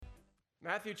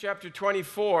Matthew chapter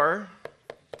 24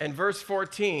 and verse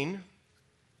 14,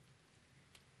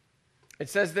 it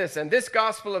says this, "And this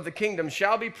gospel of the kingdom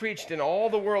shall be preached in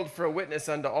all the world for a witness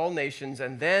unto all nations,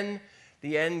 and then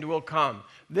the end will come."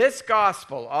 This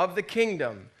gospel of the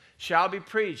kingdom shall be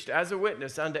preached as a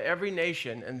witness unto every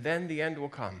nation, and then the end will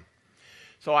come.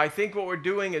 So I think what we're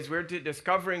doing is we're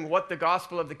discovering what the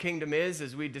gospel of the kingdom is,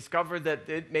 as we discover that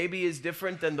it maybe is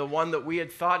different than the one that we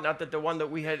had thought, not that the one that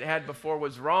we had before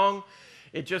was wrong.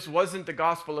 It just wasn't the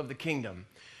gospel of the kingdom.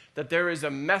 That there is a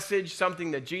message,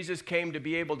 something that Jesus came to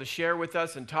be able to share with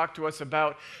us and talk to us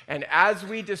about. And as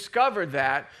we discover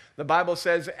that, the Bible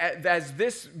says, as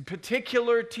this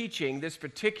particular teaching, this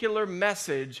particular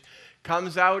message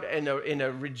comes out in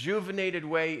a rejuvenated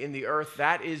way in the earth,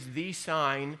 that is the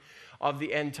sign of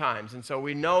the end times. And so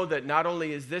we know that not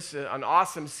only is this an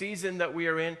awesome season that we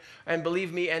are in, and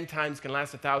believe me, end times can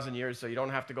last 1,000 years, so you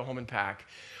don't have to go home and pack,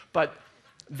 but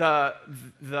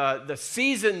the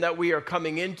season that we are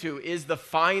coming into is the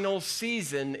final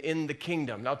season in the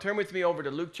kingdom. Now turn with me over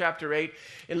to Luke chapter 8.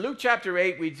 In Luke chapter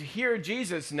 8, we hear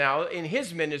Jesus now in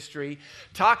his ministry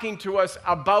talking to us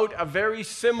about a very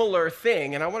similar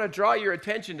thing. And I want to draw your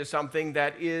attention to something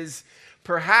that is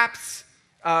perhaps,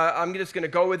 I'm just going to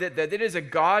go with it, that it is a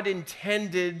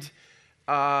God-intended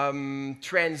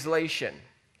translation.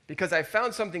 Because I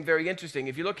found something very interesting.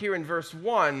 If you look here in verse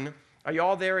 1, are you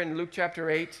all there in Luke chapter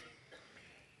 8?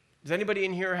 Does anybody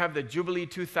in here have the Jubilee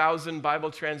 2000 Bible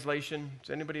translation?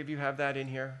 Does anybody of you have that in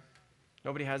here?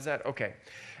 Nobody has that? Okay.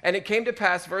 "And it came to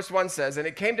pass," verse 1 says, "And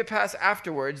it came to pass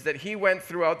afterwards that he went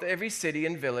throughout every city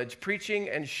and village, preaching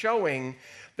and showing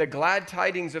the glad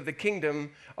tidings of the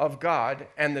kingdom of God,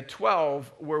 and the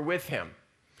 12 were with him."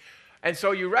 And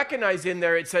so you recognize in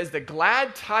there it says the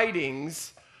glad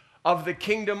tidings of the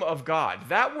kingdom of God.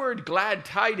 That word glad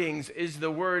tidings is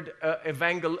the word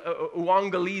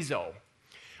euangelizo.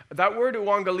 That word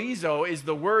euangelizo is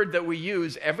the word that we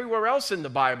use everywhere else in the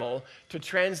Bible to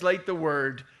translate the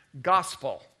word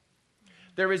gospel.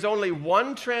 There is only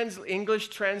one English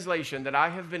translation that I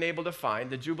have been able to find,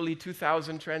 the Jubilee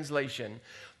 2000 translation,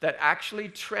 that actually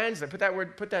translates,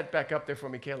 put that back up there for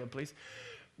me, Caleb, please,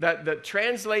 that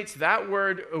translates that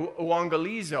word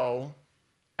euangelizo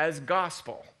as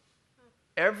gospel.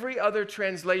 Every other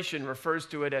translation refers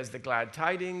to it as the glad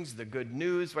tidings, the good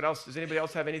news. What else? Does anybody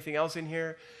else have anything else in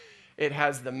here? It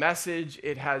has the message.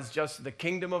 It has just the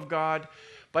kingdom of God.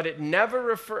 But it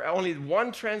never only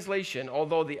one translation,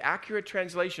 although the accurate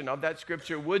translation of that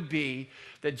scripture would be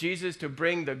that Jesus to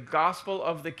bring the gospel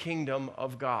of the kingdom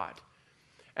of God.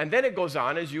 And then it goes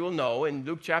on, as you will know, in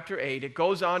Luke chapter 8, it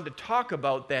goes on to talk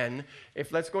about then,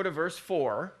 let's go to verse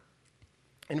 4.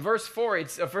 In verse 4,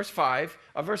 it's verse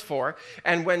 4,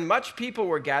 "And when much people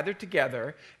were gathered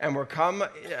together and were come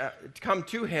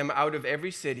to him out of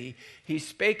every city, he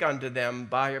spake unto them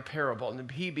by a parable,"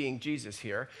 and he being Jesus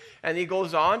here. And he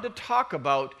goes on to talk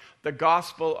about the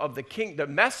gospel of the king. The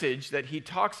message that he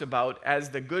talks about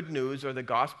as the good news or the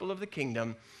gospel of the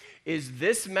kingdom is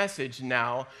this message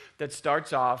now that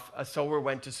starts off, "A sower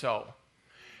went to sow."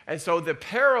 And so the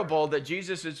parable that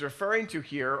Jesus is referring to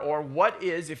here, or what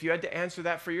is, if you had to answer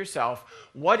that for yourself,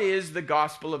 what is the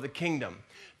gospel of the kingdom?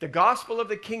 The gospel of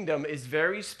the kingdom is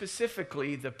very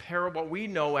specifically the parable we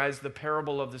know as the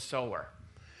parable of the sower.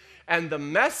 And the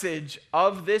message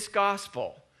of this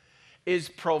gospel is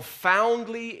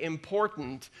profoundly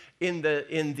important in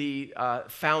the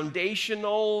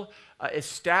foundational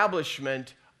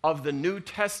establishment of the New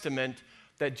Testament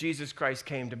that Jesus Christ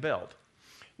came to build.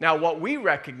 Now, what we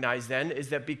recognize then is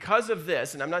that because of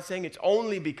this, and I'm not saying it's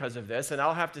only because of this, and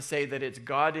I'll have to say that it's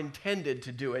God intended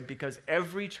to do it because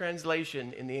every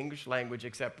translation in the English language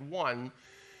except one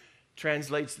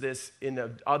translates this in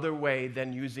an other way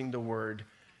than using the word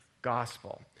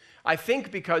gospel. I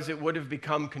think because it would have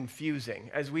become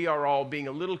confusing, as we are all being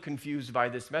a little confused by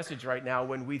this message right now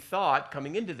when we thought,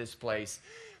 coming into this place,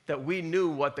 that we knew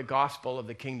what the gospel of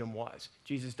the kingdom was.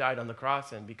 Jesus died on the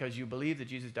cross, and because you believe that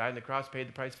Jesus died on the cross, paid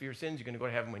the price for your sins, you're going to go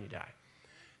to heaven when you die.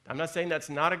 I'm not saying that's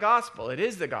not a gospel. It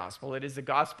is the gospel. It is the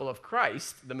gospel of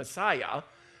Christ, the Messiah,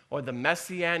 or the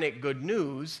messianic good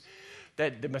news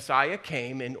that the Messiah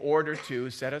came in order to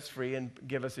set us free and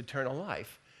give us eternal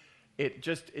life.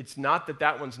 It's not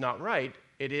that one's not right.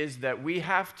 It is that we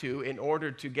have to, in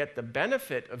order to get the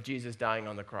benefit of Jesus dying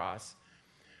on the cross,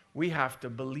 we have to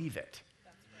believe it.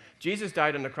 Jesus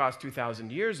died on the cross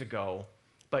 2,000 years ago,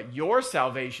 but your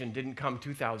salvation didn't come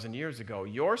 2,000 years ago.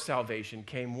 Your salvation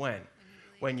came when?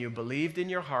 When you believed in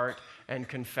your heart and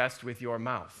confessed with your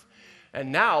mouth.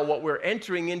 And now what we're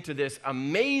entering into this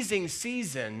amazing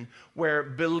season where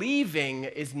believing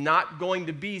is not going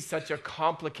to be such a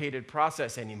complicated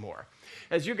process anymore.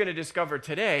 As you're going to discover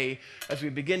today, as we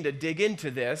begin to dig into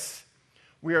this,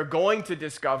 we are going to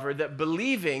discover that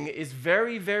believing is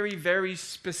very, very, very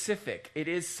specific. It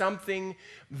is something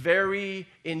very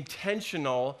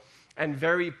intentional and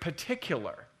very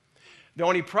particular. The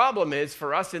only problem is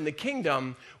for us in the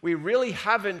kingdom, we really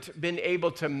haven't been able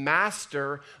to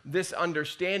master this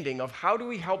understanding of how do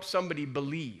we help somebody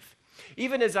believe.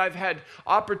 Even as I've had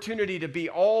opportunity to be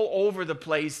all over the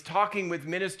place talking with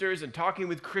ministers and talking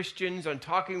with Christians and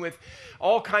talking with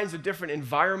all kinds of different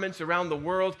environments around the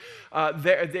world,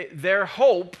 their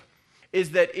hope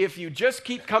is that if you just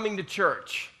keep coming to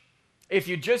church, if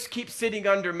you just keep sitting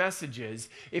under messages,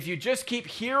 if you just keep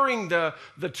hearing the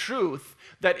truth,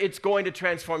 that it's going to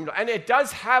transform you. And it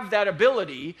does have that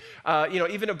ability.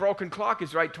 Even a broken clock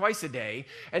is right twice a day.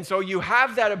 And so you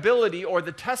have that ability, or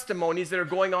the testimonies that are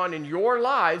going on in your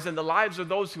lives and the lives of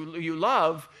those who you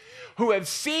love, who have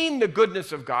seen the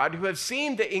goodness of God, who have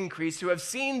seen the increase, who have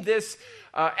seen this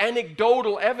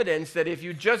anecdotal evidence that if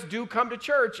you just do come to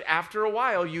church, after a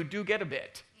while, you do get a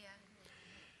bit. Yeah.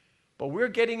 But we're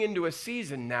getting into a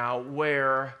season now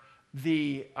where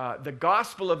the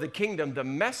gospel of the kingdom, the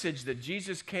message that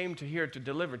Jesus came to here to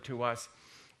deliver to us,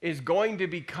 is going to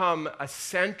become a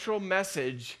central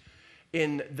message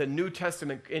in the New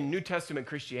Testament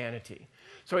Christianity.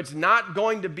 So it's not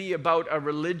going to be about a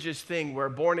religious thing where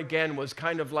born again was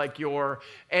kind of like your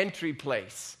entry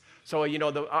place. So,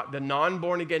 the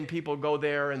non-born again people go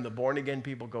there and the born again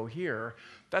people go here.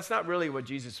 That's not really what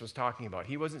Jesus was talking about.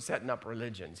 He wasn't setting up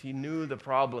religions. He knew the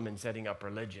problem in setting up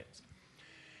religions.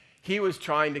 He was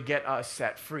trying to get us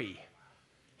set free.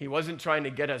 He wasn't trying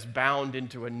to get us bound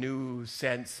into a new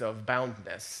sense of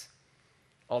boundness.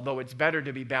 Although it's better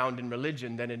to be bound in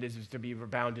religion than it is to be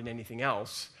bound in anything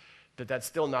else, that's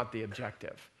still not the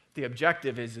objective. The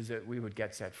objective is that we would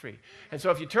get set free. And so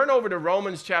if you turn over to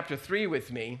Romans chapter 3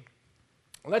 with me,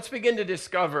 let's begin to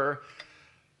discover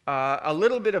a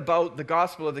little bit about the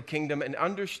gospel of the kingdom and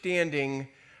understanding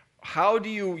how do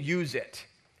you use it.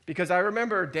 Because I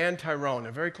remember Dan Tyrone,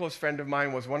 a very close friend of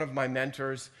mine, was one of my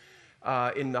mentors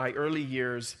in my early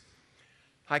years.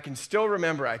 I can still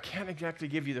remember, I can't exactly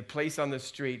give you the place on the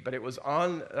street, but it was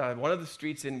on one of the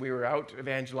streets, and we were out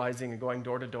evangelizing and going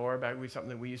door to door. Something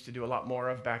that we used to do a lot more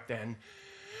of back then.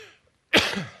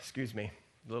 Excuse me,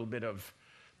 a little bit of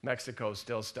Mexico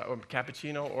still or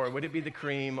cappuccino, or would it be the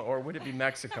cream, or would it be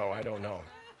Mexico? I don't know.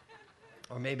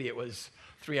 Or maybe it was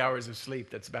 3 hours of sleep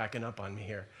that's backing up on me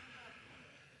here.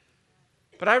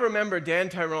 But I remember Dan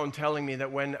Tyrone telling me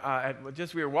that when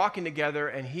we were walking together,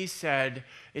 and he said,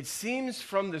 it seems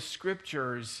from the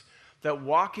scriptures that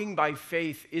walking by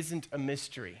faith isn't a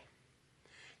mystery.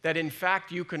 That in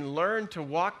fact, you can learn to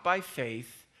walk by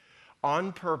faith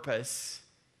on purpose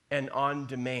and on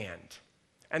demand.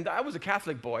 And I was a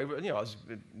Catholic boy. I was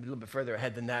a little bit further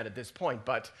ahead than that at this point,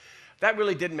 but that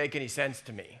really didn't make any sense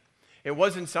to me. It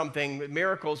wasn't something,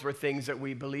 miracles were things that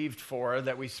we believed for,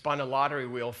 that we spun a lottery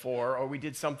wheel for, or we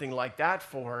did something like that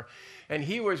for. And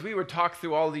we were talking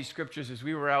through all these scriptures as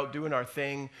we were out doing our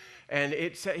thing. And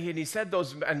he said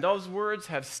those words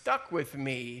have stuck with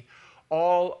me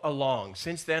all along.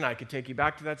 Since then, I could take you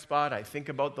back to that spot. I think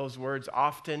about those words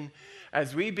often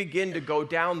as we begin to go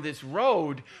down this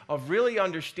road of really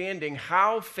understanding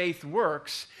how faith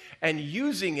works and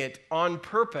using it on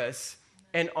purpose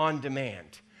and on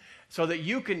demand. So that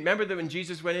you can, remember that when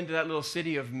Jesus went into that little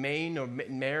city of Maine or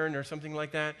Marin or something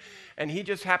like that, and he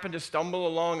just happened to stumble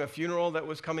along a funeral that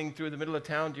was coming through the middle of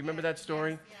town. Do you remember that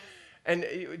story? Yes. And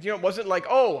it wasn't like,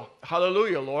 oh,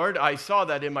 hallelujah, Lord, I saw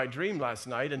that in my dream last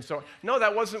night. And so, no,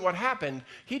 that wasn't what happened.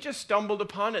 He just stumbled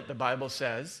upon it, the Bible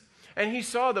says. And he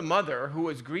saw the mother who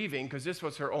was grieving because this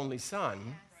was her only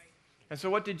son. And so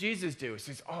what did Jesus do? He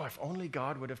says, oh, if only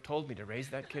God would have told me to raise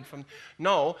that kid from...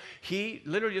 No, he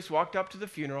literally just walked up to the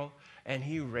funeral and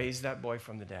he raised that boy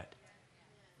from the dead.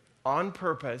 On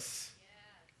purpose,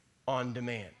 on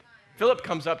demand. Philip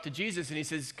comes up to Jesus and he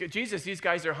says, Jesus, these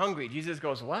guys are hungry. Jesus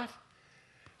goes, what?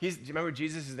 Do you remember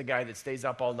Jesus is the guy that stays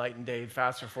up all night and day,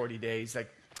 fasts for 40 days.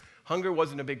 Like, hunger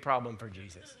wasn't a big problem for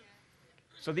Jesus.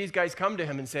 So these guys come to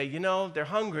him and say, they're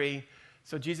hungry.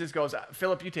 So Jesus goes,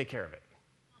 Philip, you take care of it.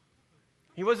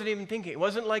 He wasn't even thinking. It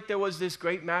wasn't like there was this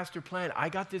great master plan. I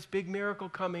got this big miracle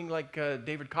coming, like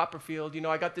David Copperfield.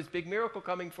 I got this big miracle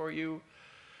coming for you.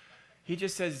 He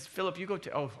just says, Philip, you go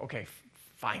to, oh, okay,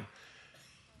 fine.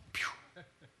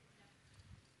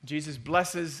 Jesus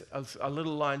blesses a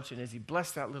little lunch, and as he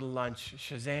blessed that little lunch,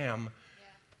 shazam,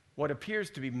 what appears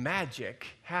to be magic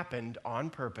happened on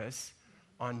purpose,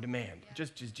 on demand,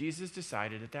 just as Jesus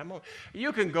decided at that moment.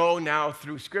 You can go now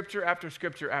through scripture after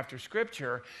scripture after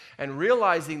scripture and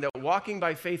realizing that walking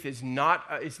by faith is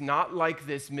not like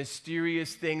this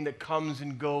mysterious thing that comes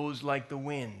and goes like the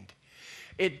wind.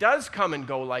 It does come and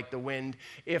go like the wind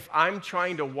if I'm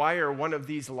trying to wire one of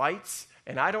these lights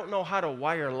and I don't know how to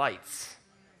wire lights.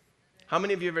 How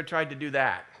many of you ever tried to do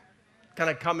that? Kind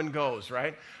of come and goes,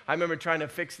 right? I remember trying to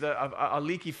fix a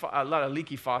leaky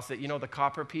faucet, you know, the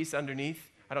copper piece underneath.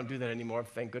 I don't do that anymore.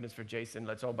 Thank goodness for Jason.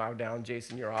 Let's all bow down.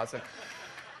 Jason, you're awesome.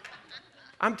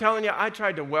 I'm telling you, I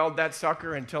tried to weld that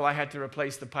sucker until I had to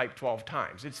replace the pipe 12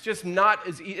 times. It's just not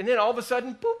as easy. And then all of a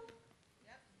sudden, boop.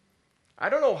 I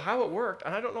don't know how it worked,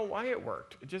 and I don't know why it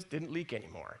worked. It just didn't leak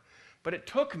anymore. But it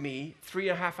took me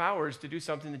 3.5 hours to do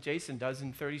something that Jason does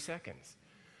in 30 seconds.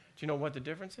 Do you know what the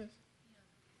difference is?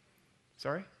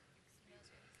 Sorry?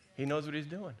 He knows what he's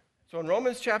doing. So in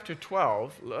Romans chapter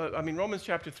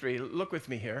 3, look with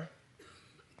me here.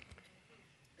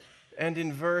 And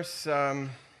in verse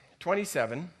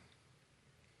 27,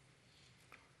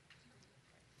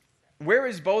 where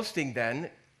is boasting then?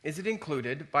 Is it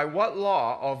included? By what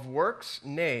law of works?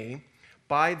 Nay,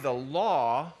 by the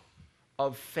law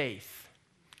of faith.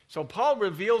 So Paul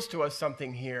reveals to us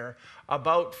something here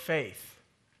about faith.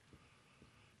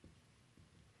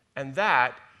 And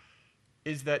that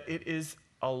is that it is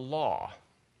a law.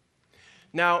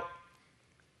 Now,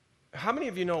 how many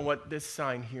of you know what this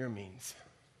sign here means?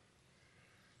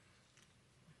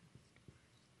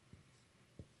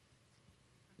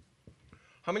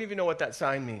 How many of you know what that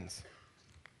sign means?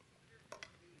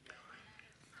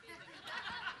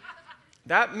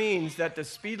 That means that the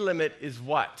speed limit is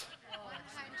what?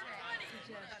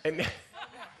 100.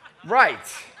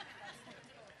 Right.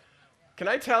 Can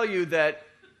I tell you that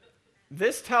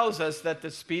this tells us that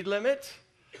the speed limit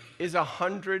is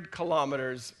 100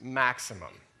 kilometers maximum.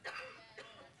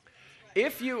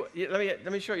 Let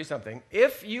me show you something.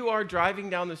 If you are driving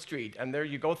down the street and there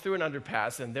you go through an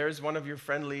underpass and there's one of your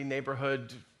friendly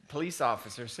neighborhood police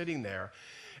officers sitting there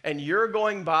and you're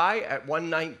going by at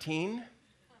 119,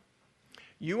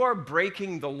 you are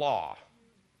breaking the law.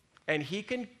 And he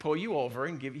can pull you over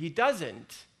and he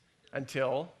doesn't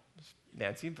until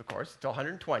Nancy, of course, to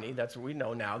 120. That's what we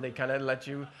know now. They kind of let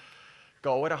you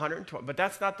go at 120. But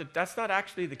that's not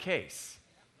actually the case.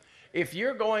 If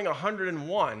you're going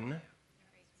 101,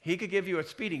 he could give you a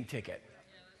speeding ticket.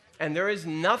 And there is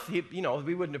nothing,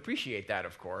 we wouldn't appreciate that,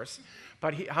 of course.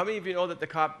 But how many of you know that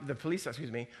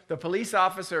the police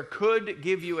officer could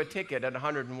give you a ticket at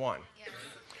 101? Yes.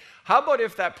 How about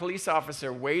if that police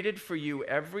officer waited for you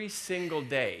every single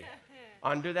day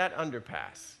under that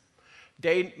underpass?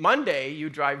 Monday,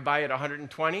 you drive by at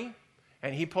 120,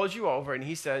 and he pulls you over, and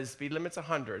he says, speed limit's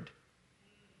 100.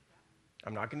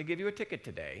 I'm not going to give you a ticket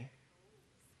today.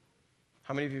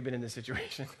 How many of you have been in this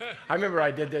situation? I remember I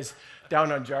did this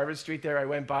down on Jarvis Street there. I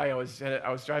went by. I was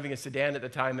driving a sedan at the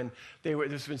time, and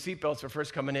this when seatbelts were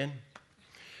first coming in.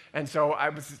 And so I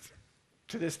was,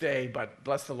 to this day, but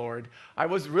bless the Lord, I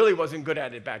really wasn't good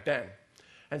at it back then.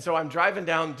 And so I'm driving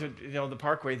down to the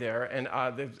parkway there, and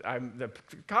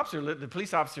the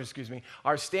police officers,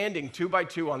 are standing 2 by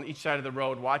 2 on each side of the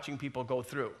road watching people go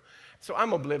through. So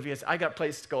I'm oblivious. I got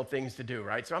place to go things to do,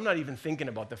 right? So I'm not even thinking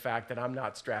about the fact that I'm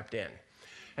not strapped in.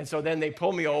 And so then they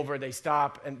pull me over, they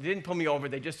stop, and they didn't pull me over.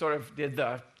 They just sort of did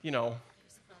the,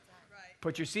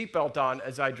 put your seatbelt on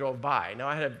as I drove by. Now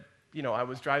I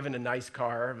was driving a nice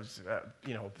car. It was,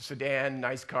 sedan,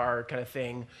 nice car kind of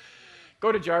thing.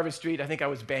 Go to Jarvis Street. I think I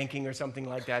was banking or something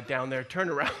like that down there. Turn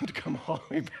around, come all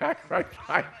the way back right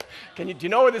by. Do you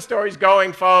know where the story's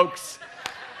going, folks?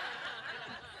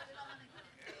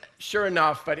 Sure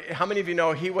enough, but how many of you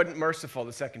know he wasn't merciful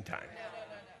the second time? No.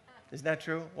 Isn't that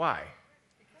true? Why?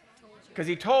 Because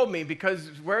he told me, because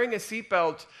wearing a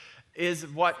seatbelt is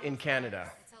what in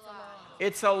Canada?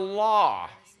 It's a law.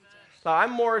 Now,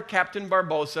 I'm more Captain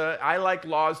Barbosa. I like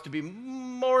laws to be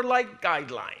more like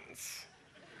guidelines.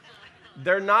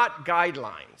 They're not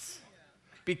guidelines.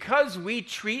 Because we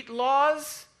treat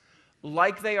laws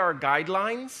like they are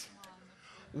guidelines,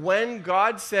 when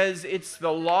God says it's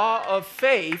the law of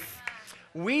faith,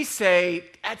 we say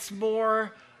that's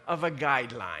more of a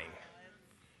guideline.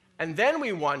 And then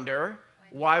we wonder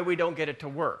why we don't get it to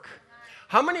work.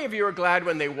 How many of you are glad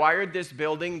when they wired this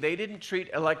building, they didn't treat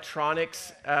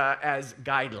electronics as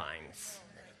guidelines?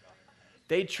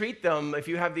 They treat them, if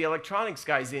you have the electronics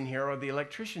guys in here or the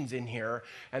electricians in here,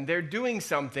 and they're doing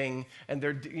something, and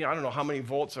they're, I don't know how many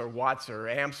volts or watts or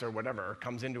amps or whatever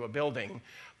comes into a building,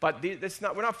 but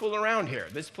we're not fooling around here.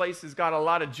 This place has got a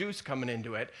lot of juice coming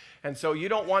into it, and so you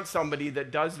don't want somebody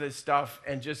that does this stuff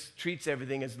and just treats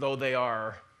everything as though they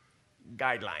are,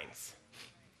 guidelines.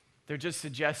 They're just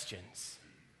suggestions,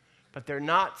 but they're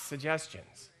not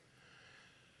suggestions.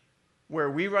 Where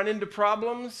we run into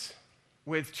problems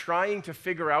with trying to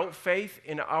figure out faith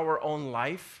in our own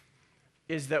life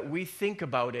is that we think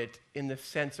about it in the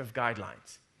sense of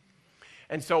guidelines.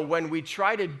 And so when we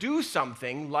try to do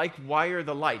something like wire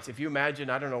the lights, if you imagine,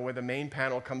 I don't know, where the main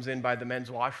panel comes in by the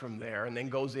men's washroom there and then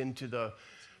goes into the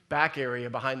back area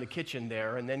behind the kitchen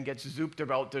there and then gets zooped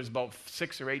about, there's about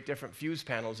 6 or 8 different fuse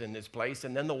panels in this place,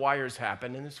 and then the wires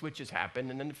happen and the switches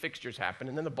happen and then the fixtures happen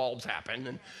and then the bulbs happen,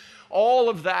 and all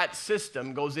of that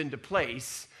system goes into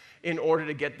place in order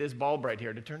to get this bulb right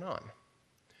here to turn on.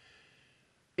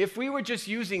 If we were just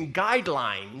using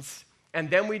guidelines and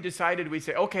then we decided, we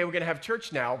say, okay, we're going to have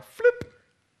church now, flip,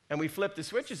 and we flip the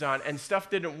switches on and stuff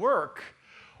didn't work,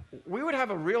 we would have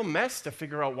a real mess to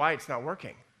figure out why it's not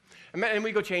working. And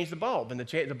we go change the bulb, and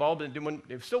the bulb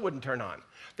it still wouldn't turn on.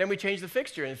 Then we change the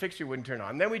fixture, and the fixture wouldn't turn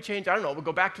on. And then we change, I don't know, we'll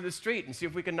go back to the street and see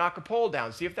if we can knock a pole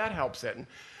down, see if that helps it. And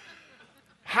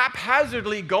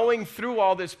haphazardly going through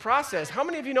all this process, how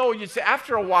many of you know,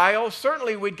 after a while,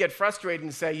 certainly we'd get frustrated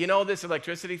and say, you know, this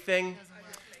electricity thing,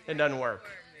 it doesn't work.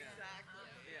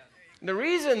 The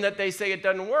reason that they say it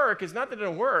doesn't work is not that it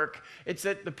doesn't work, it's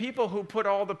that the people who put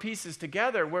all the pieces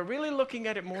together were really looking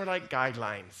at it more like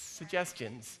guidelines,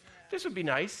 suggestions. This would be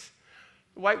nice.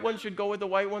 The white one should go with the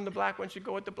white one, the black one should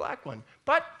go with the black one.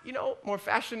 But, you know, more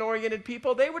fashion-oriented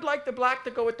people, they would like the black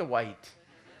to go with the white.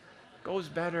 Goes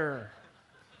better.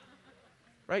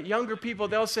 Right? Younger people,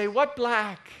 they'll say, what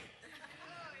black?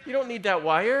 You don't need that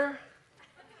wire.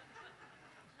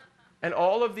 And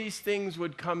all of these things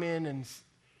would come in, and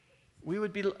we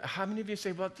would be, how many of you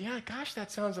say, well, yeah, gosh, that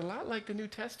sounds a lot like the New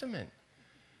Testament.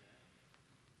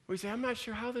 We say, I'm not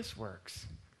sure how this works.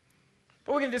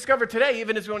 But we're going to discover today,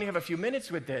 even as we only have a few minutes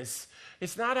with this,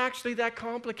 it's not actually that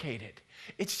complicated.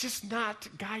 It's just not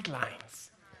guidelines.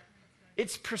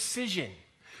 It's precision.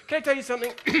 Can I tell you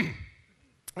something?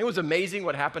 It was amazing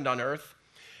what happened on Earth.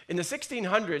 In the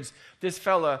 1600s, this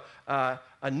fella,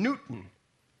 Newton,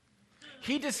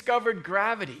 he discovered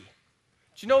gravity.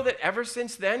 Do you know that ever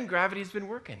since then, gravity's been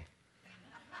working?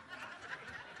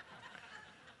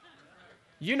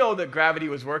 You know that gravity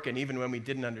was working even when we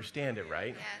didn't understand it,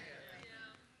 right? Yeah.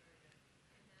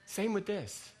 Same with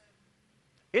this.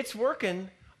 It's working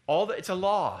it's a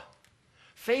law.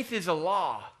 Faith is a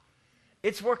law.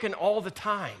 It's working all the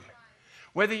time.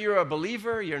 Whether you're a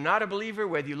believer, you're not a believer,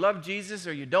 whether you love Jesus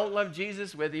or you don't love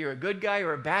Jesus, whether you're a good guy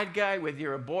or a bad guy, whether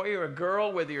you're a boy or a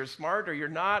girl, whether you're smart or you're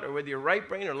not, or whether you're right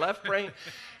brain or left brain,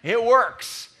 it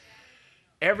works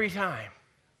every time.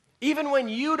 Even when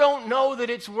you don't know that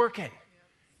it's working,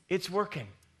 it's working.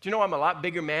 Do you know I'm a lot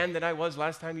bigger man than I was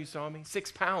last time you saw me?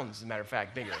 6 pounds, as a matter of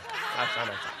fact, bigger. Last time I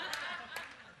saw me.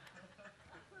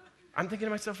 I'm thinking to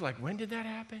myself, like, when did that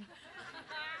happen?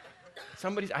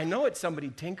 I know it's somebody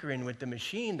tinkering with the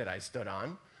machine that I stood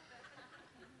on.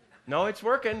 No, it's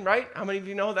working, right? How many of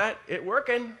you know that? It's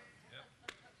working.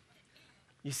 Yep.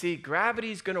 You see,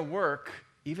 gravity's going to work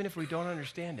even if we don't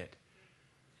understand it.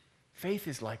 Faith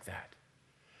is like that.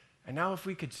 And now if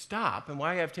we could stop, and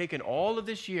why I've taken all of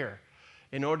this year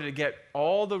in order to get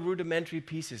all the rudimentary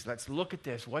pieces, let's look at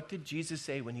this. What did Jesus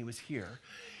say when he was here?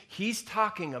 He's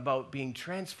talking about being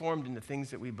transformed in the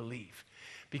things that we believe.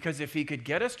 Because if he could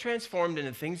get us transformed in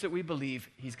the things that we believe,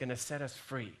 he's going to set us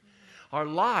free. Our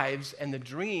lives and the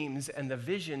dreams and the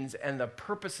visions and the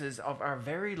purposes of our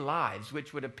very lives,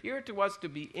 which would appear to us to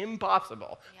be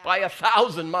impossible, by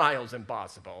 1,000 miles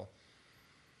impossible,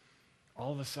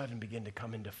 all of a sudden begin to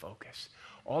come into focus.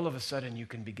 All of a sudden you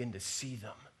can begin to see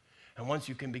them. And once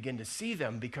you can begin to see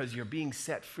them, because you're being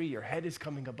set free, your head is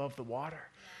coming above the water.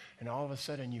 And all of a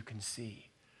sudden you can see.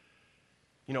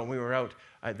 You know, we were out,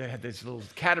 they had these little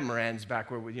catamarans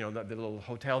back where, the little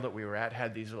hotel that we were at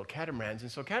had these little catamarans.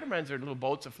 And so catamarans are little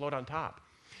boats that float on top.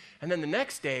 And then the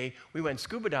next day, we went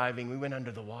scuba diving, we went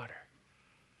under the water.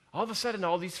 All of a sudden,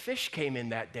 all these fish came in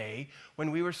that day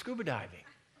when we were scuba diving.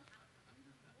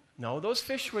 No, those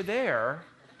fish were there.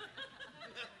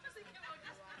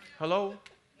 Hello?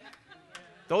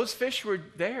 Those fish were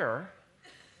there,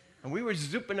 and we were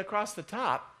zooping across the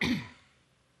top.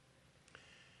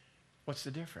 What's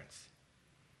the difference?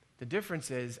 The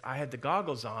difference is I had the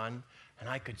goggles on and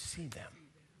I could see them.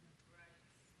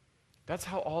 That's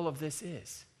how all of this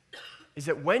is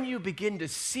that when you begin to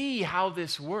see how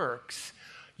this works,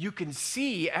 you can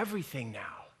see everything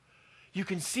now. You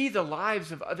can see the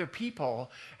lives of other people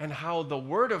and how the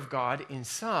Word of God in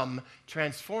some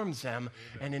transforms them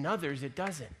and in others it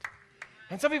doesn't.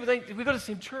 And some people think, we go to the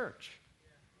same church.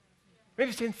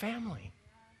 Maybe the same family.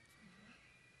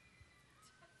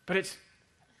 But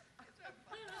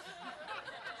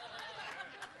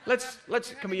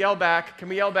Can we yell back? Can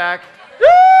we yell back?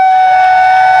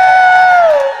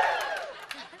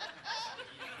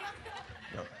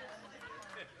 No.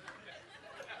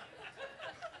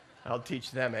 I'll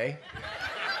teach them, eh?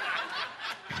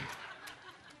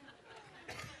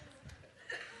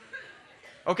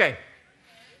 Okay.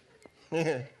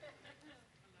 Okay,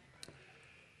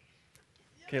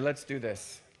 let's do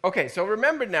this. Okay, so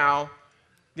remember now,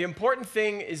 the important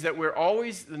thing is that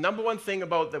the number one thing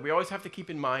about that we always have to keep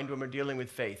in mind when we're dealing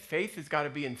with faith. Faith has got to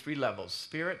be in 3 levels: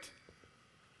 spirit,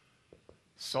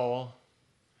 soul,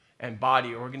 and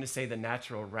body, or we're going to say the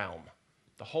natural realm,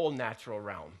 the whole natural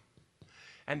realm.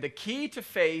 And the key to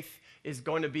faith is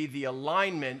going to be the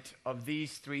alignment of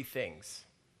these 3 things.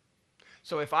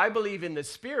 So if I believe in the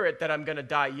spirit that I'm going to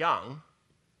die young,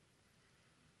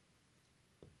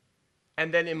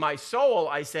 and then in my soul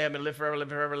I say I'm going to live forever, live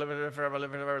forever, live forever,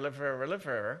 live forever, live forever, live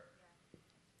forever.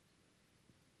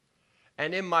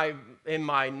 And in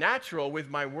my natural, with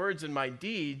my words and my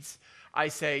deeds, I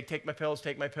say, take my pills,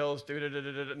 take my pills,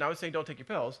 do. Now I'm saying don't take your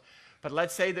pills, but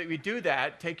let's say that we do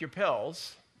that, take your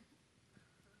pills.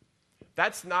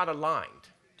 That's not aligned.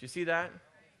 Do you see that?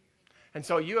 And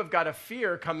so you have got a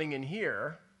fear coming in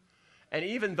here, and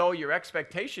even though your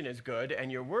expectation is good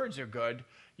and your words are good,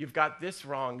 you've got this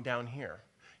wrong down here.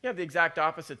 You have the exact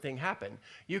opposite thing happen.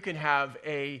 You can have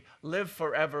a live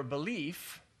forever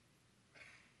belief,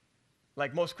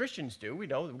 like most Christians do. We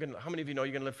know, how many of you know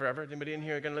you're going to live forever? Anybody in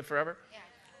here going to live forever? Yeah.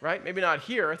 Right? Maybe not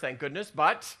here, thank goodness,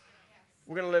 but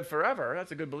we're going to live forever.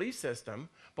 That's a good belief system.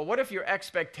 But what if your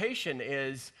expectation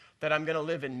is that I'm going to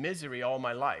live in misery all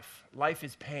my life? Life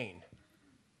is pain.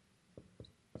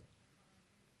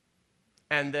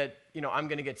 And that, I'm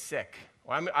going to get sick,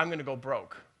 or I'm going to go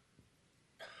broke.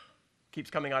 Keeps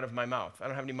coming out of my mouth. I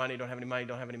don't have any money, don't have any money,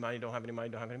 don't have any money, don't have any money,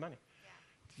 don't have any money. Yeah.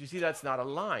 You see, that's not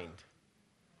aligned.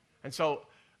 And so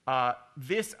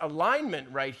this alignment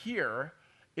right here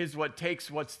is what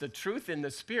takes what's the truth in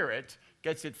the spirit,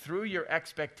 gets it through your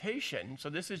expectation. So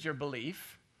this is your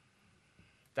belief.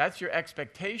 That's your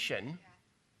expectation.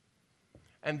 Yeah.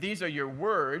 And these are your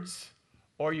words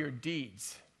or your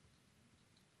deeds.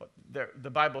 The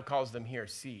Bible calls them here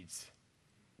seeds.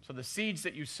 So the seeds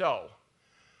that you sow,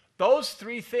 those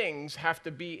 3 things have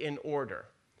to be in order.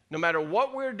 No matter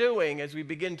what we're doing as we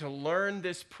begin to learn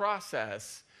this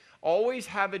process, always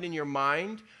have it in your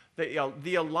mind that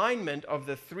the alignment of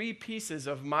the 3 pieces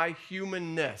of my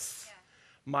humanness,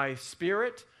 my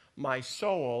spirit, my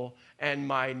soul, and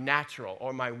my natural,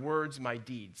 or my words, my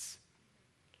deeds.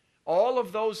 All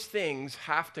of those things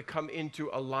have to come into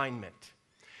alignment.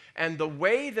 And the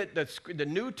way that the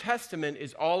New Testament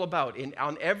is all about,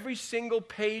 on every single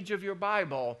page of your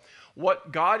Bible,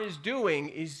 what God is doing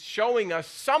is showing us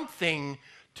something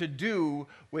to do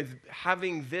with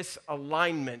having this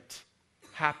alignment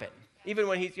happen. Even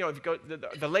when if you go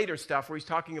the later stuff where he's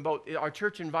talking about our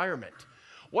church environment.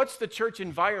 What's the church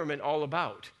environment all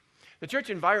about? The church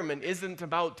environment isn't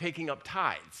about taking up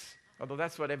tithes, although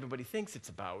that's what everybody thinks it's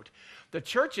about. The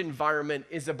church environment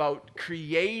is about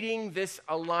creating this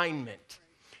alignment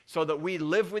so that we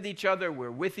live with each other,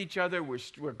 we're with each other,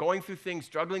 we're going through things,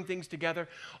 struggling things together.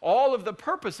 All of the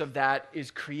purpose of that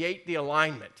is create the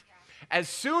alignment. As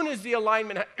soon as the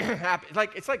alignment happens,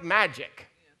 it's like magic,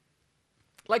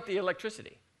 like the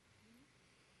electricity.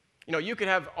 You could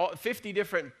have 50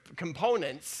 different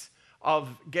components of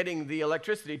getting the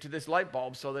electricity to this light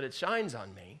bulb so that it shines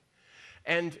on me.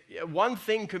 And one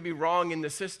thing could be wrong in the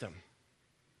system.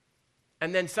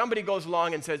 And then somebody goes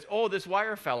along and says, oh, this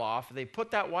wire fell off. They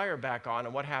put that wire back on,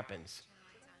 and what happens?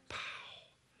 Pow.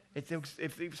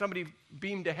 If somebody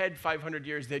beamed ahead 500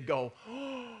 years, they'd go,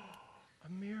 oh,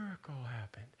 a miracle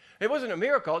happened. It wasn't a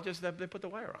miracle, just that they put the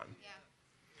wire on. Yeah.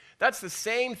 That's the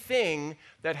same thing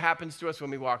that happens to us when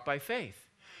we walk by faith.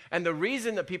 And the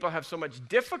reason that people have so much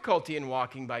difficulty in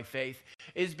walking by faith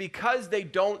is because they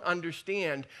don't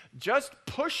understand. Just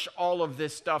push all of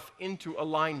this stuff into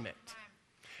alignment.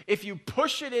 If you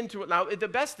push it into, now the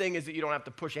best thing is that you don't have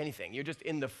to push anything. You're just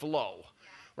in the flow,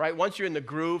 right? Once you're in the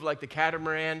groove, like the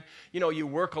catamaran, you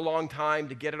work a long time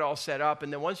to get it all set up.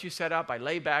 And then once you set up, I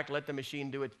lay back, let the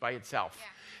machine do it by itself.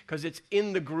 Because it's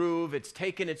in the groove, it's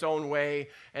taken its own way,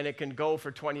 and it can go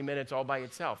for 20 minutes all by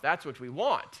itself. That's what we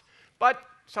want. But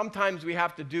sometimes we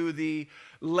have to do the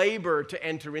labor to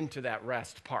enter into that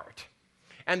rest part.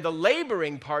 And the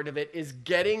laboring part of it is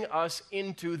getting us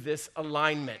into this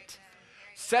alignment.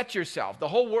 Set yourself. The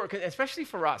whole world, especially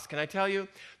for us, can I tell you?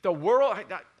 The world,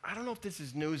 I don't know if this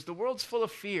is news, the world's full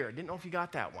of fear. Didn't know if you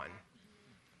got that one.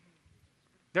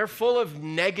 They're full of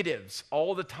negatives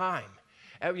all the time.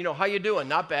 How you doing?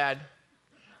 Not bad.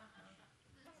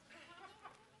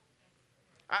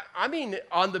 I mean,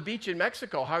 on the beach in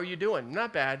Mexico, how are you doing?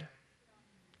 Not bad.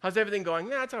 How's everything going?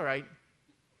 Nah, it's all right.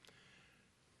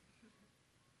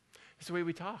 It's the way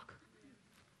we talk.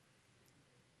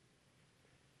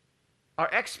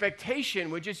 Our expectation,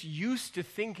 we're just used to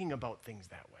thinking about things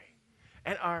that way.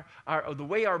 And the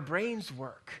way our brains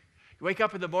work. You wake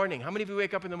up in the morning. How many of you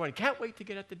wake up in the morning? Can't wait to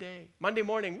get at the day. Monday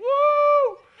morning,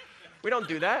 woo! We don't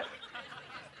do that.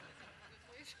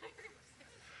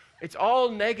 It's all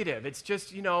negative. It's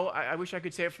just, I wish I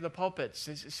could say it from the pulpits.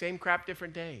 It's the same crap,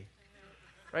 different day.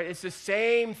 Right? It's the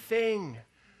same thing.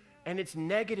 And it's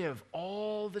negative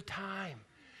all the time.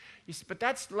 But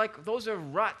that's like, those are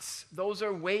ruts. Those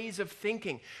are ways of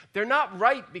thinking. They're not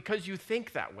right because you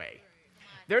think that way.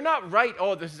 They're not right.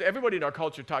 Oh, this is everybody in our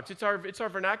culture talks. It's our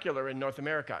vernacular in North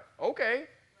America. Okay,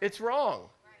 it's wrong.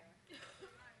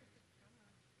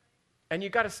 And you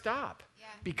got to stop.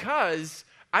 Because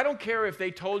I don't care if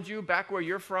they told you back where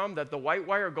you're from that the white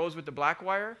wire goes with the black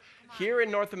wire. Here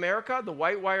in North America, the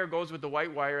white wire goes with the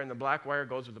white wire and the black wire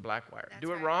goes with the black wire.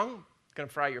 Do it wrong, it's going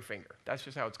to fry your finger. That's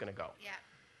just how it's going to go. Yeah.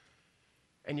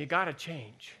 And you got to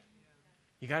change.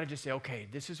 You got to just say, okay,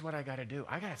 this is what I got to do.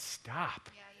 I got to stop.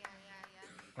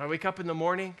 When I wake up in the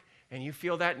morning and you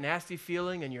feel that nasty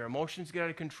feeling and your emotions get out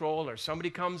of control, or somebody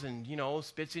comes and,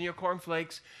 spits in your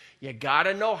cornflakes, you got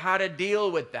to know how to deal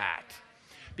with that.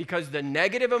 Because the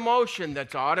negative emotion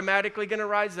that's automatically going to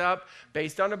rise up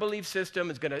based on a belief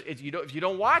system is going to, if you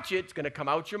don't watch it, it's going to come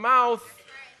out your mouth.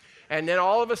 And then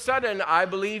all of a sudden, I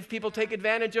believe people take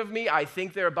advantage of me. I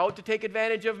think they're about to take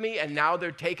advantage of me, and now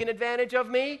they're taking advantage of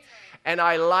me. And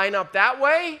I line up that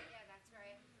way.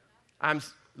 I'm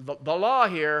the law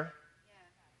here.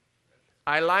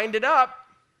 I lined it up,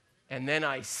 and then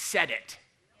I said it.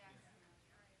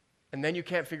 And then you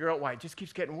can't figure out why. It just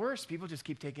keeps getting worse. People just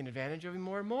keep taking advantage of you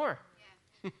more and more.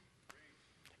 Yeah.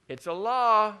 It's a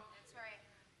law. That's right.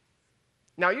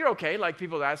 Now, you're okay. Like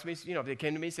people ask me, they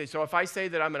came to me and say, so if I say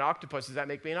that I'm an octopus, does that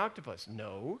make me an octopus?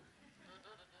 No.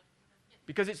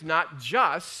 Because it's not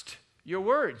just your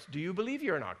words. Do you believe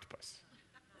you're an octopus?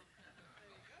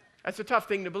 That's a tough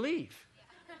thing to believe.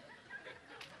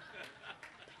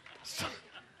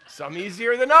 Some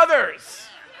easier than others.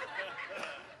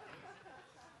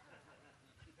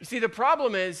 You see, the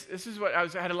problem is, this is what I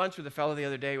had a lunch with a fellow the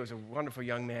other day. He was a wonderful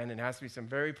young man and asked me some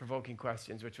very provoking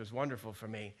questions, which was wonderful for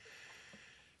me.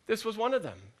 This was one of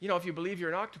them. If you believe you're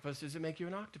an octopus, does it make you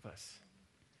an octopus?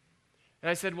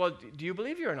 And I said, well, do you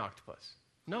believe you're an octopus?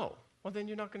 No. Well, then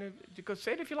you're not going to go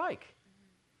say it if you like.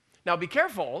 Now, be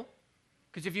careful,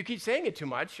 because if you keep saying it too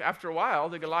much, after a while,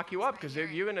 they're going to lock you up because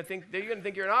you're going to think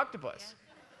you're an octopus. Yeah.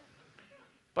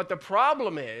 But the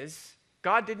problem is,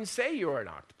 God didn't say you were an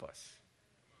octopus.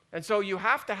 And so you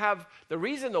have to have, the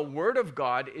reason the Word of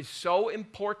God is so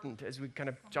important, as we kind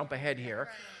of jump ahead here,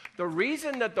 the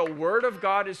reason that the Word of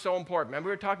God is so important, remember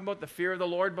we were talking about the fear of the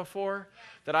Lord before?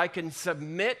 That I can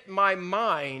submit my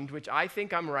mind, which I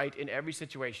think I'm right in every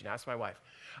situation. Ask my wife.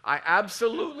 I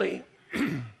absolutely,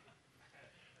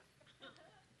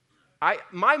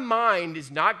 my mind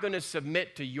is not going to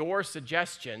submit to your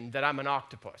suggestion that I'm an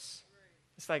octopus.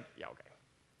 It's like, yeah, okay.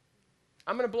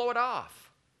 I'm going to blow it off.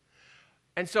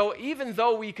 And so even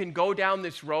though we can go down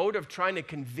this road of trying to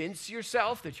convince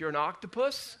yourself that you're an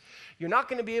octopus, you're not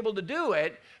going to be able to do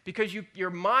it because your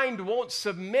mind won't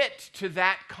submit to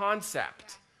that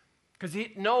concept because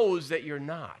it knows that you're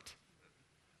not,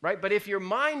 right? But if your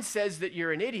mind says that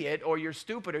you're an idiot or you're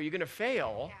stupid or you're going to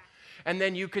fail, and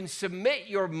then you can submit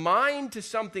your mind to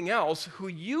something else who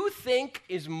you think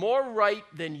is more right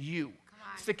than you.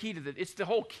 It's the key to it's the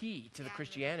whole key to the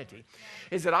Christianity,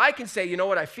 is that I can say, you know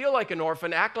what, I feel like an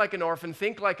orphan, act like an orphan,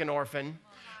 think like an orphan,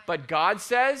 but God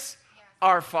says,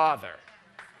 our Father.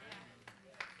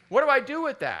 What do I do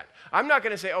with that? I'm not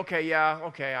going to say, okay,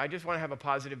 I just want to have a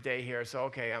positive day here, so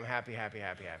okay, I'm happy.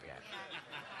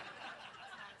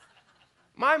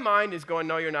 My mind is going,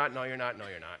 no, you're not, no, you're not, no,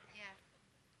 you're not.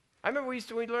 I remember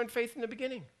we learned faith in the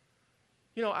beginning.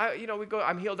 We go,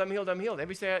 I'm healed.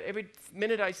 Every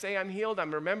minute I say I'm healed,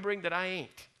 I'm remembering that I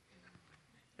ain't.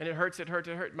 And it hurts.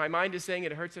 My mind is saying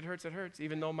it hurts,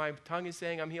 even though my tongue is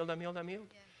saying I'm healed. Yeah.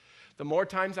 The more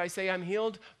times I say I'm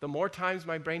healed, the more times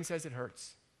my brain says it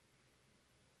hurts.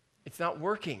 It's not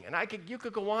working. And you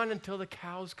could go on until the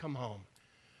cows come home.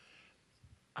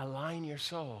 Align your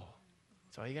soul.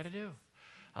 That's all you got to do.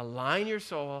 Align your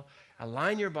soul,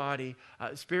 align your body,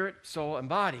 spirit, soul, and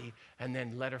body, and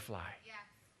then let her fly. Yeah.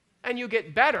 And you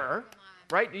get better,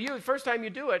 right? First time you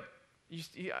do it,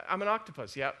 I'm an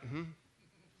octopus, yeah. Mm-hmm.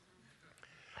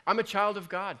 I'm a child of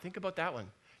God. Think about that one.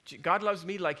 God loves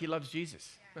me like he loves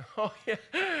Jesus. Yeah. Oh, yeah.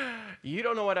 You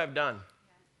don't know what I've done,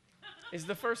 is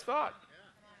the first thought.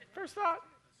 First thought.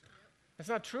 That's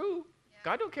not true.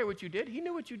 God don't care what you did. He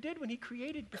knew what you did when he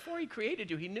created, before he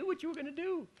created you. He knew what you were going to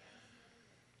do.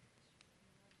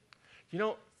 You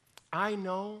know, I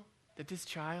know that this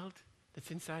child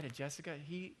that's inside of Jessica,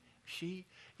 she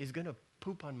is going to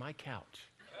poop on my couch.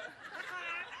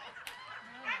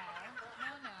 No.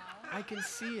 I can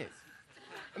see it.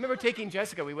 I remember taking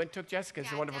Jessica. We took Jessica.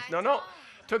 It's a wonderful. No.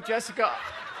 Took Jessica.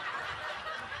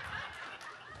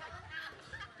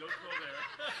 Don't go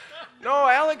there. No,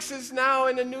 Alex is now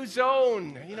in a new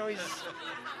zone. You know, he's.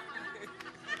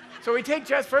 So we take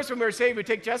first when we were saved, we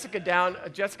take Jessica down.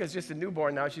 Jessica's just a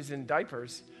newborn now. She's in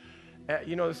diapers.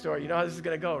 You know the story. You know how this is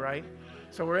going to go, right?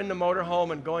 So we're in the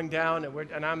motorhome and going down,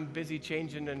 and I'm busy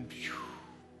changing, and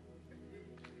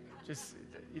just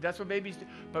that's what babies do.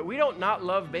 But we don't not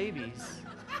love babies.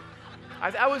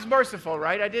 I was merciful,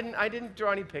 right? I didn't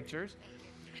draw any pictures.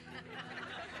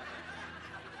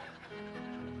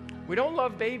 We don't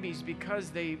love babies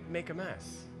because they make a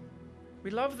mess.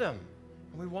 We love them,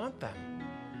 and we want them.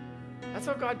 That's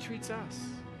how God treats us.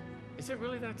 Is it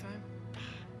really that time?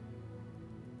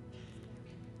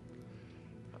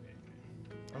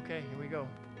 Okay, here we go.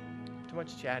 Too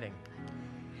much chatting.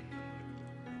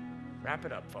 Wrap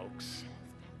it up, folks.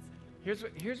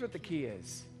 Here's what the key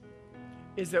is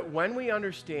that when we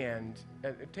understand,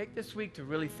 take this week to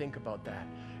really think about that.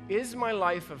 Is my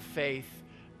life of faith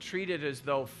treated as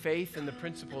though faith and the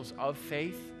principles of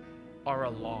faith are a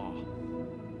law?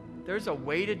 There's a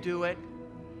way to do it.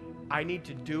 I need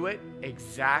to do it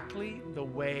exactly the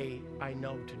way I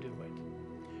know to do it.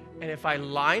 And if I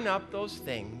line up those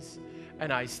things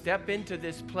and I step into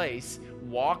this place,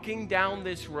 walking down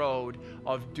this road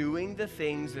of doing the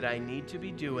things that I need to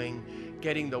be doing,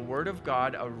 getting the Word of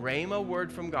God, a rhema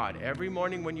word from God. Every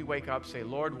morning when you wake up, say,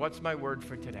 Lord, what's my word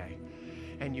for today?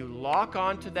 And you lock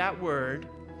onto that word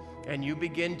and you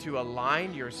begin to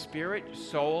align your spirit,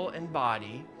 soul, and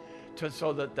body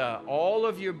so that all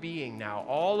of your being now,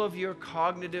 all of your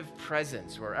cognitive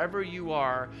presence, wherever you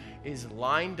are, is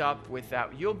lined up with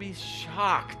that. You'll be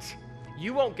shocked.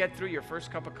 You won't get through your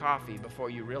first cup of coffee before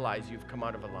you realize you've come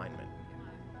out of alignment.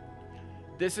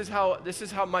 This is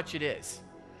how much it is.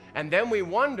 And then we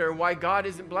wonder why God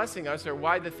isn't blessing us, or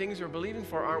why the things we're believing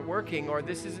for aren't working, or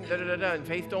this isn't da-da-da-da, and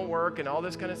faith don't work, and all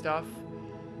this kind of stuff.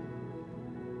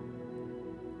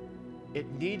 It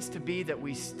needs to be that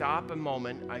we stop a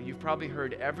moment. You've probably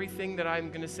heard everything that I'm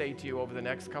going to say to you over the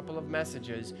next couple of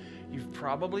messages. You've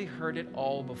probably heard it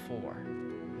all before.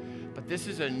 But this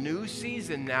is a new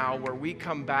season now where we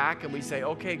come back and we say,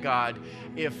 okay, God,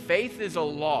 if faith is a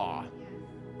law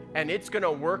and it's going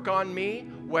to work on me,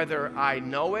 whether I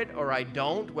know it or I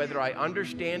don't, whether I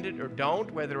understand it or don't,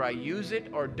 whether I use it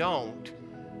or don't,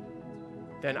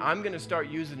 then I'm going to start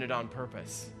using it on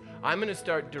purpose. I'm going to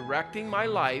start directing my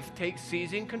life,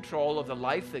 seizing control of the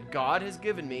life that God has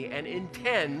given me and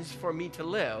intends for me to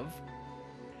live,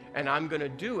 and I'm going to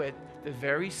do it the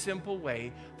very simple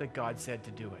way that God said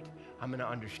to do it. I'm going to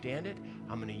understand it,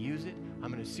 I'm going to use it,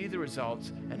 I'm going to see the results,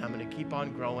 and I'm going to keep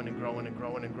on growing and growing and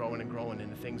growing and growing and growing in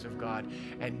the things of God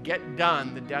and get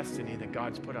done the destiny that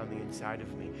God's put on the inside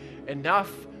of me.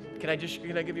 Enough. Can I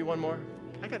give you one more?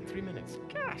 I got 3 minutes.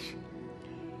 Gosh.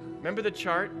 Remember the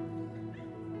chart?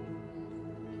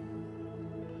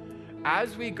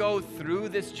 As we go through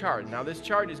this chart, now this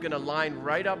chart is going to line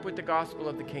right up with the gospel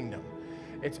of the kingdom.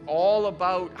 It's all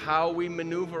about how we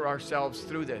maneuver ourselves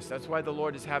through this. That's why the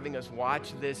Lord is having us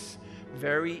watch this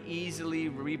very easily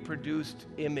reproduced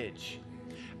image.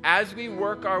 As we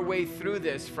work our way through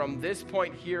this, from this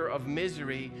point here of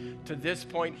misery to this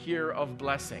point here of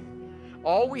blessing,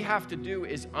 all we have to do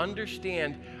is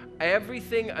understand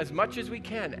everything as much as we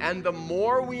can. And the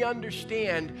more we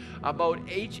understand about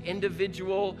each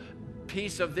individual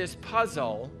piece of this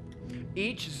puzzle,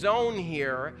 each zone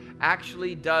here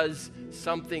actually does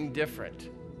something different,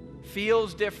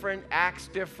 feels different, acts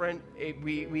different.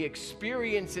 We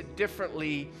experience it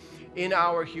differently in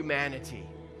our humanity.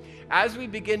 As we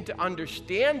begin to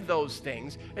understand those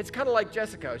things, it's kind of like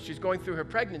Jessica. She's going through her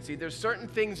pregnancy. There's certain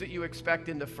things that you expect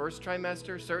in the first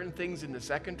trimester, certain things in the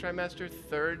second trimester,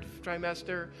 third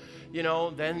trimester,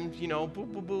 then, boo,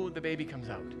 boo, boo, the baby comes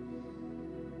out.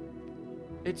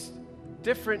 It's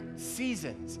different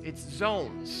seasons, it's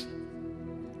zones.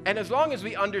 And as long as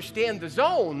we understand the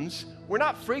zones, we're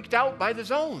not freaked out by the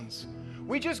zones.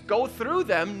 We just go through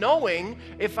them knowing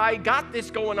if I got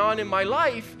this going on in my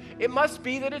life, it must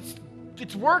be that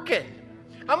it's working.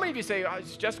 How many of you say,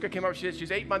 Jessica came up,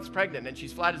 she's 8 months pregnant and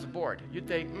she's flat as a board? You'd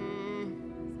think,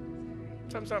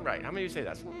 something's not right. How many of you say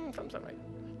that? Something's not right.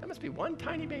 That must be one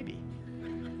tiny baby.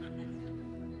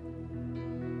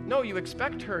 No, you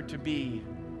expect her to be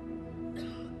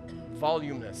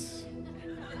voluminous.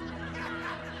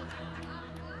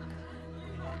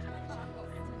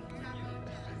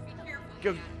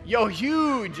 Yo,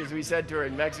 huge, as we said to her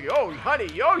in Mexico. Oh, honey,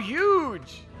 yo,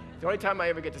 huge. The only time I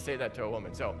ever get to say that to a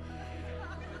woman. So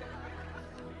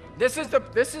this is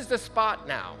the spot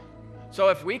now. So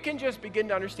if we can just begin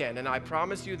to understand, and I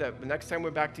promise you that the next time we're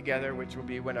back together, which will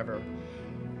be whenever,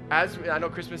 I know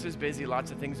Christmas is busy,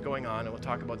 lots of things going on, and we'll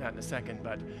talk about that in a second,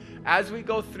 but as we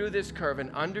go through this curve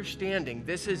and understanding,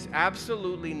 this is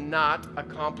absolutely not a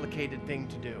complicated thing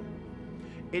to do.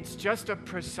 It's just a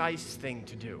precise thing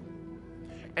to do.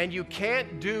 And you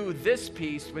can't do this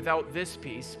piece without this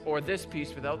piece, or this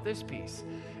piece without this piece.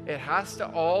 It has to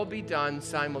all be done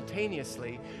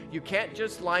simultaneously. You can't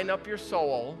just line up your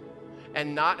soul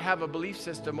and not have a belief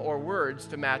system or words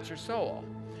to match your soul.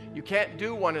 You can't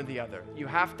do one or the other. You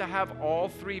have to have all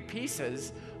three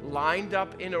pieces lined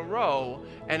up in a row,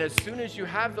 and as soon as you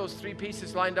have those three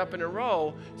pieces lined up in a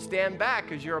row, stand back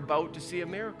because you're about to see a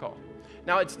miracle.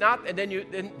 Now it's not, and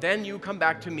then you come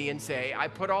back to me and say, I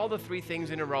put all the three things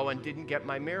in a row and didn't get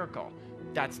my miracle.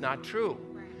 That's not true.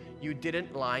 You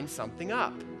didn't line something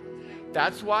up.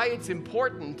 That's why it's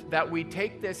important that we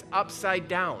take this upside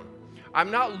down. I'm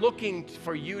not looking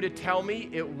for you to tell me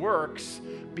it works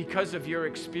because of your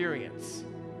experience.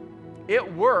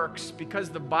 It works because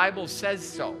the Bible says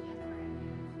so.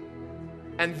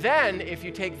 And then, if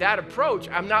you take that approach,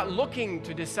 I'm not looking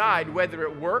to decide whether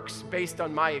it works based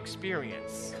on my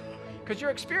experience. Because your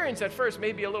experience at first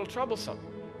may be a little troublesome.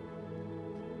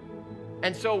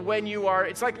 And so when you are,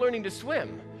 it's like learning to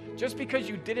swim. Just because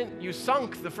you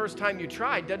sunk the first time you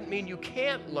tried doesn't mean you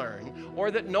can't learn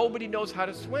or that nobody knows how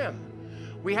to swim.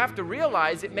 We have to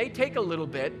realize it may take a little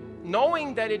bit,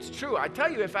 knowing that it's true. I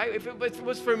tell you, if it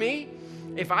was for me,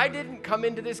 if I didn't come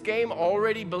into this game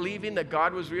already believing that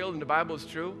God was real and the Bible is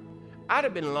true, I'd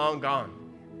have been long gone.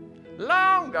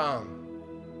 Long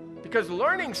gone. Because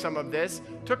learning some of this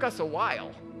took us a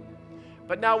while.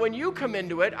 But now when you come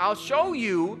into it, I'll show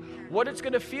you what it's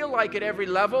going to feel like at every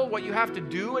level, what you have to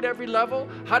do at every level,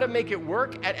 how to make it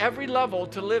work at every level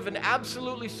to live an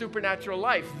absolutely supernatural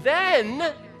life.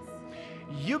 Then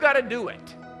you got to do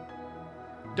it.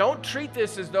 Don't treat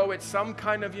this as though it's some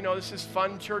kind of, this is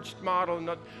fun church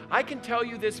model. I can tell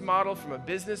you this model from a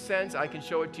business sense. I can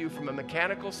show it to you from a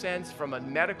mechanical sense, from a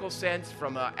medical sense,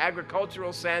 from an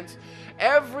agricultural sense.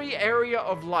 Every area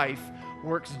of life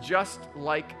works just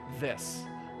like this.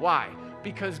 Why?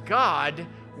 Because God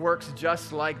works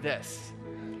just like this.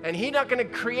 And He's not going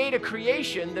to create a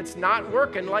creation that's not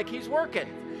working like He's working.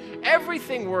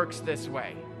 Everything works this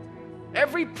way.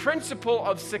 Every principle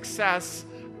of success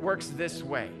works this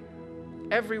way.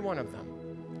 Every one of them.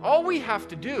 All we have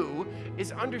to do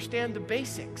is understand the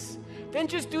basics. Then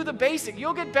just do the basic.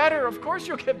 You'll get better. Of course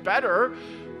you'll get better.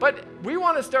 But we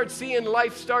want to start seeing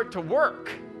life start to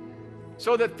work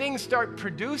so that things start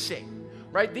producing,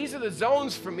 right? These are the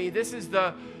zones for me. This is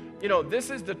the,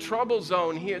 this is the trouble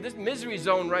zone here. This misery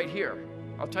zone right here.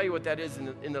 I'll tell you what that is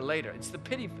in the later. It's the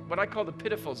what I call the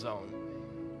pitiful zone.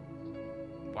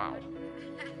 Wow.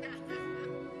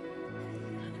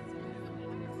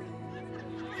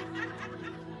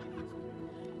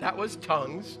 That was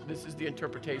tongues. This is the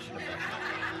interpretation of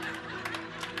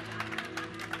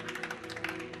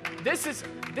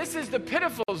that. This is the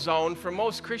pitiful zone for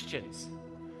most Christians.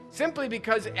 Simply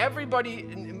because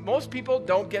most people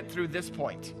don't get through this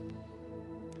point.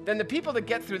 Then the people that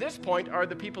get through this point are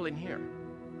the people in here.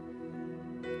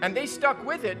 And they stuck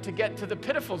with it to get to the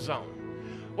pitiful zone.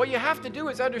 What you have to do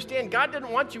is understand God didn't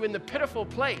want you in the pitiful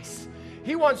place.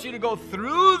 He wants you to go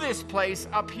through this place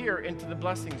up here into the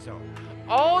blessing zone.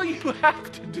 All you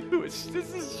have to do is,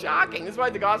 this is shocking. This is why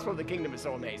the gospel of the kingdom is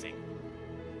so amazing.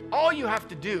 All you have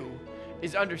to do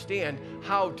is understand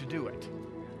how to do it.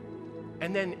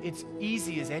 And then it's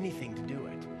easy as anything to do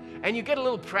it. And you get a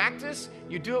little practice,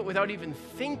 you do it without even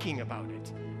thinking about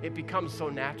it. It becomes so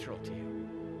natural to you.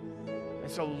 And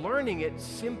so learning it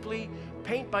simply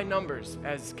paint by numbers,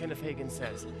 as Kenneth Hagin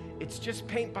says. It's just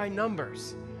paint by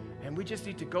numbers. And we just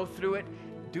need to go through it,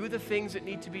 do the things that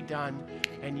need to be done,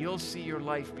 and you'll see your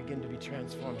life begin to be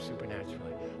transformed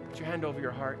supernaturally. Put your hand over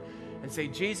your heart and say,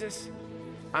 Jesus,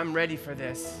 I'm ready for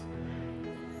this.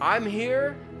 I'm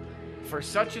here for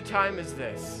such a time as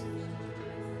this.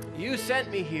 You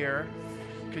sent me here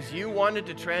because you wanted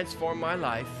to transform my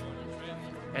life,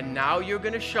 and now you're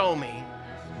going to show me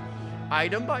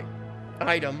item by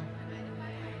item.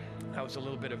 That was a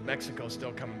little bit of Mexico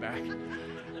still coming back.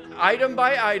 Item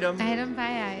by item. Item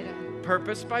by item.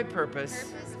 Purpose by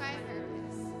purpose. Purpose by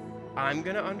purpose. I'm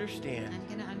going to understand. I'm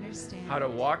going to understand how to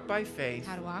walk by faith.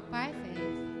 How to walk by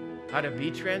faith. how to be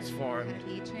how transformed, to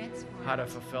be transformed, how to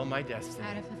fulfill my destiny.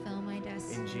 how to fulfill my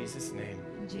destiny. In Jesus' name,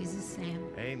 In Jesus' name.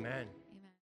 amen.